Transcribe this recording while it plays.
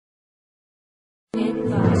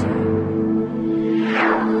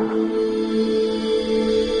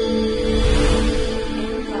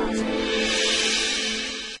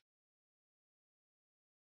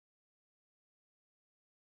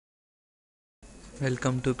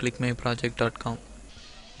Welcome to ClickMyProject.com.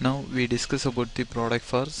 Now we discuss about the product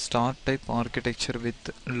for star type architecture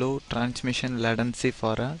with low transmission latency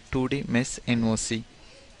for a 2D mesh NOC.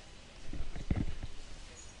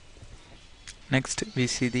 Next we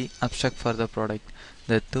see the abstract for the product.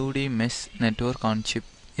 The 2D mesh network on chip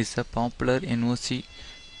is a popular NOC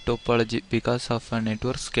topology because of a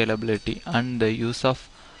network scalability and the use of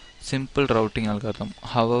simple routing algorithm.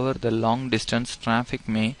 However, the long distance traffic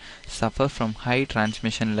may suffer from high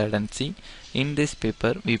transmission latency. In this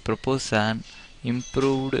paper, we propose an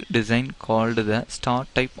improved design called the star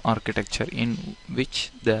type architecture, in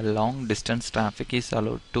which the long distance traffic is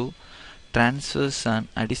allowed to traverse an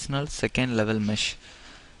additional second level mesh.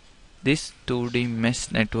 This 2D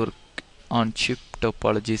mesh network on chip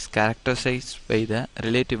topology is characterized by the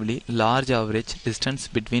relatively large average distance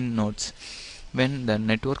between nodes. When the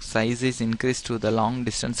network size is increased to the long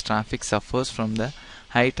distance traffic suffers from the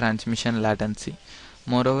high transmission latency.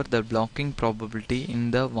 Moreover, the blocking probability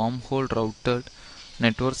in the wormhole routed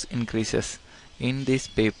networks increases. In this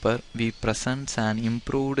paper, we present an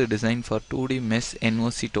improved design for 2D mesh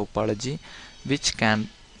NOC topology, which can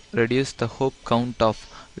reduce the hop count of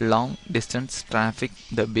long distance traffic.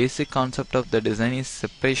 The basic concept of the design is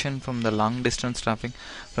separation from the long distance traffic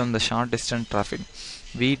from the short distance traffic.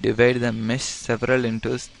 We divide the mesh several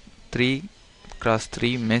into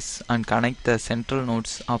 3x3 mesh and connect the central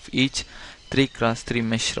nodes of each 3x3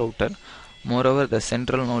 mesh router. Moreover, the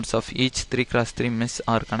central nodes of each 3x3 mesh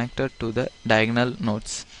are connected to the diagonal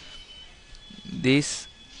nodes. This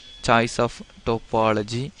choice of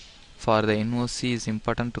topology for the NOC is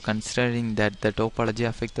important to considering that the topology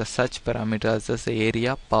affects the such parameters as the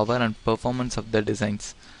area, power and performance of the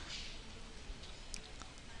designs.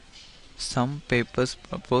 Some papers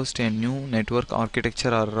proposed a new network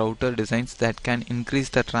architecture or router designs that can increase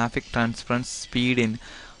the traffic transference speed in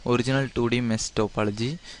original 2D mesh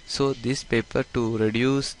topology. So this paper to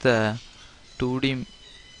reduce the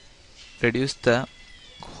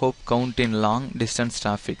hop count in long distance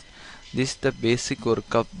traffic. This is the basic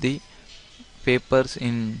work of the papers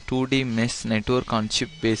in 2D mesh network on chip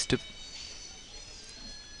based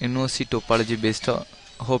NOC topology based on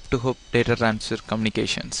hop to hop data transfer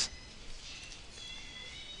communications.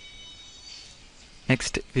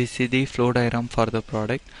 Next, we see the flow diagram for the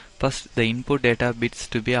product. First, the input data bits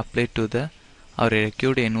to be applied to our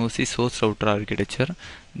required NOC source router architecture.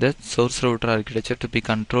 The source router architecture to be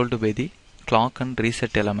controlled by the clock and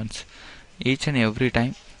reset elements. Each and every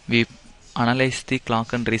time we analyze the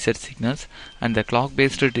clock and reset signals, and the clock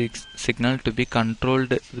based signal to be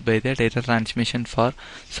controlled by the data transmission for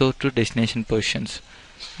source to destination positions.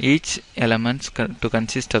 Each elements to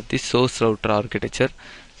consist of the source router architecture.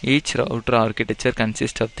 Each router architecture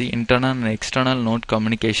consists of the internal and external node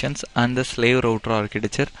communications and the slave router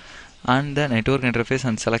architecture and the network interface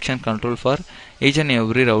and selection control for each and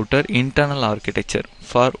every router internal architecture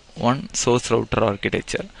for one source router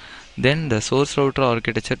architecture. Then the source router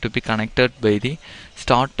architecture to be connected by the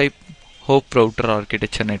star type hop router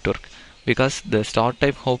architecture network, because the star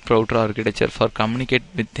type hop router architecture for communicate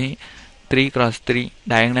with the 3x3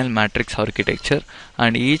 diagonal matrix architecture,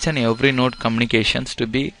 and each and every node communications to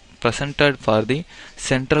be presented for the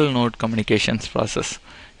central node communications process.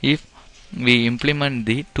 If we implement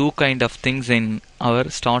the two kind of things in our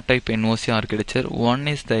star type NOC architecture, one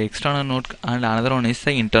is the external node and another one is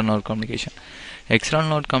the internal communication. External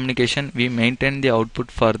node communication, we maintain the output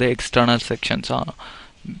for the external sections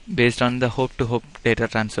based on the hop to hop data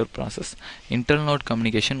transfer process. Internal node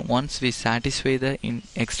communication, once we satisfy the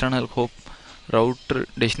external hop router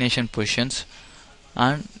destination positions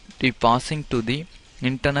and the passing to the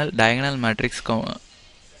internal diagonal matrix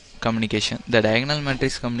communication. The diagonal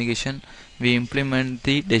matrix communication, we implement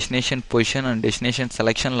the destination position and destination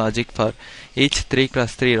selection logic for each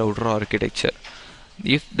 3x3 router architecture.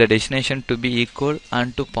 If the destination to be equal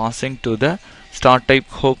and to passing to the star type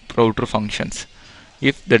hop router functions.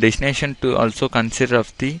 If the destination to also consider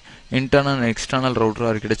of the internal and external router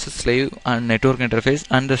architecture, slave and network interface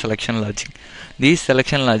and the selection logic. These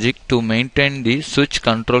selection logic to maintain the switch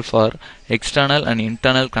control for external and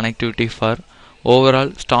internal connectivity for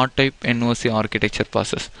overall star type NOC architecture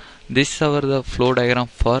process. This is the flow diagram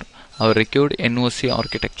for our required NOC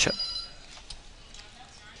architecture.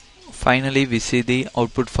 Finally, we see the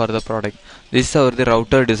output for the product. This is the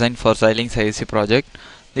router design for Xilinx ISC project.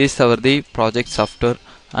 This is the project software,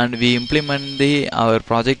 and we implement our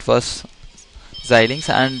project was Xilinx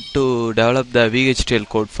and to develop the VHDL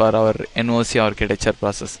code for our NOC architecture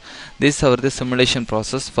process. This is the simulation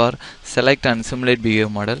process for select and simulate behavior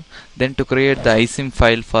model. Then to create the ISIM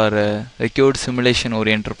file for required simulation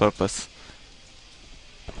oriented purpose.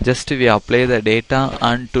 Just we apply the data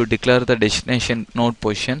and to declare the destination node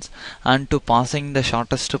positions and to passing the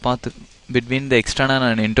shortest path between the external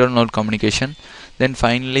and internal node communication. Then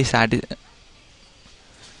finally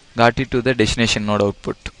got it to the destination node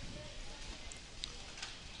output.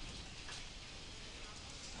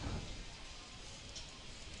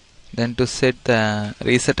 Then to set the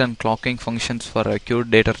reset and clocking functions for acute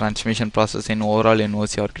data transmission process in overall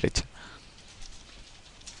NOC architecture.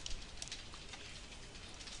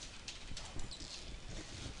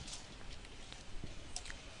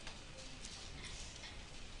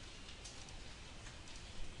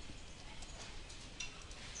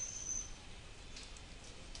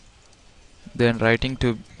 Then writing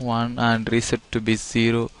to 1 and reset to be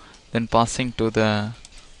 0, then passing to the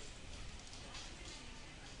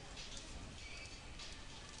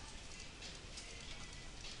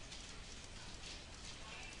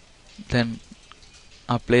then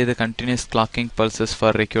apply the continuous clocking pulses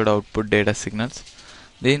for required output data signals.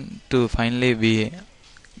 Then to finally we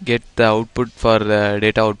get the output for the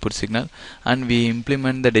data output signal, and we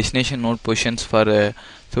implement the destination node positions for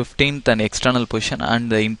 15th and external position, and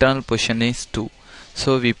the internal position is 2.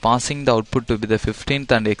 So we passing the output to be the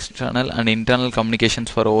 15th and external and internal communications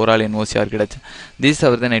for overall NOC architecture. These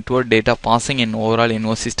are the network data passing in overall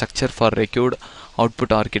NOC structure for required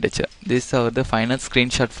output architecture. These are the final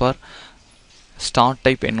screenshot for start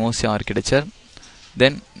type NOC architecture.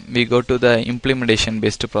 Then we go to the implementation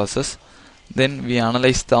based process. Then we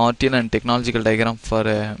analyze the RTL and technological diagram for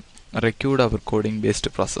a required our coding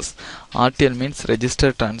based process. RTL means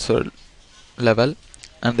register transfer level,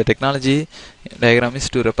 and the technology diagram is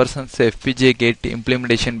to represent the FPGA gate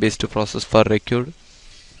implementation based process for required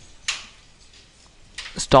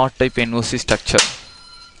start type NOC structure.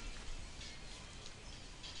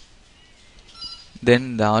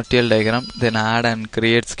 Then the RTL diagram, then add and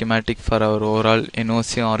create schematic for our overall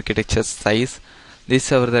NOC architecture size.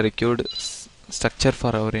 These are the required structure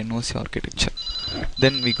for our NOC architecture.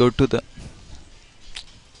 Then we go to the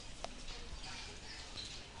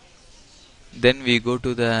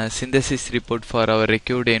synthesis report for our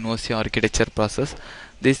required NOC architecture process.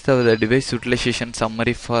 These are the device utilization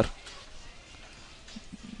summary for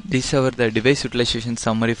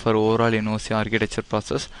overall NOC architecture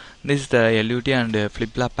process. This is the LUT and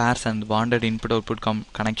flip-flop pairs and bonded input-output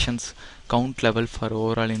connections count level for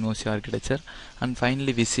overall NOC architecture. And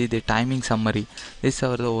finally we see the timing summary. These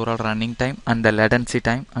are the overall running time and the latency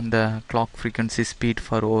time and the clock frequency speed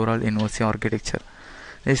for overall NOC architecture.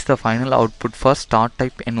 This is the final output for start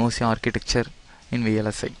type NOC architecture in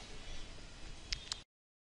VLSI.